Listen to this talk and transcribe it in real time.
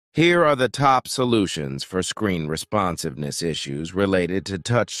Here are the top solutions for screen responsiveness issues related to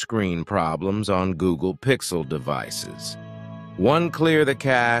touchscreen problems on Google Pixel devices. 1. Clear the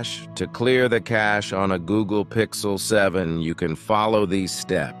cache. To clear the cache on a Google Pixel 7, you can follow these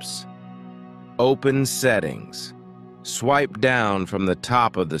steps. Open Settings. Swipe down from the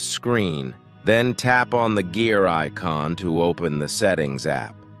top of the screen, then tap on the gear icon to open the Settings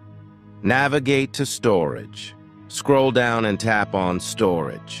app. Navigate to Storage. Scroll down and tap on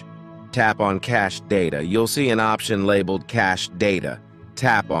Storage. Tap on Cached Data. You'll see an option labeled Cached Data.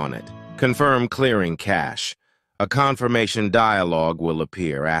 Tap on it. Confirm clearing cache. A confirmation dialog will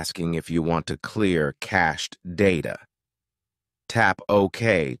appear asking if you want to clear cached data. Tap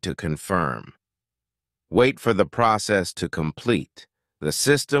OK to confirm. Wait for the process to complete. The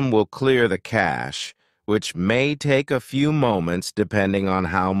system will clear the cache, which may take a few moments depending on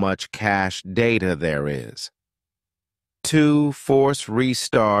how much cached data there is. 2. Force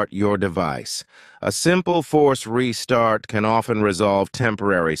restart your device. A simple force restart can often resolve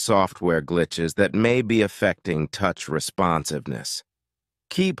temporary software glitches that may be affecting touch responsiveness.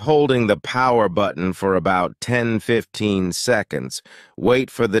 Keep holding the power button for about 10-15 seconds. Wait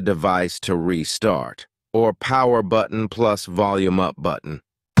for the device to restart. Or power button plus volume up button.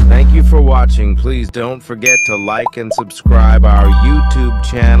 Thank you for watching. Please don't forget to like and subscribe our YouTube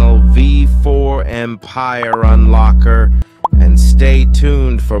channel V4 Empire Unlocker and stay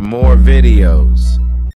tuned for more videos.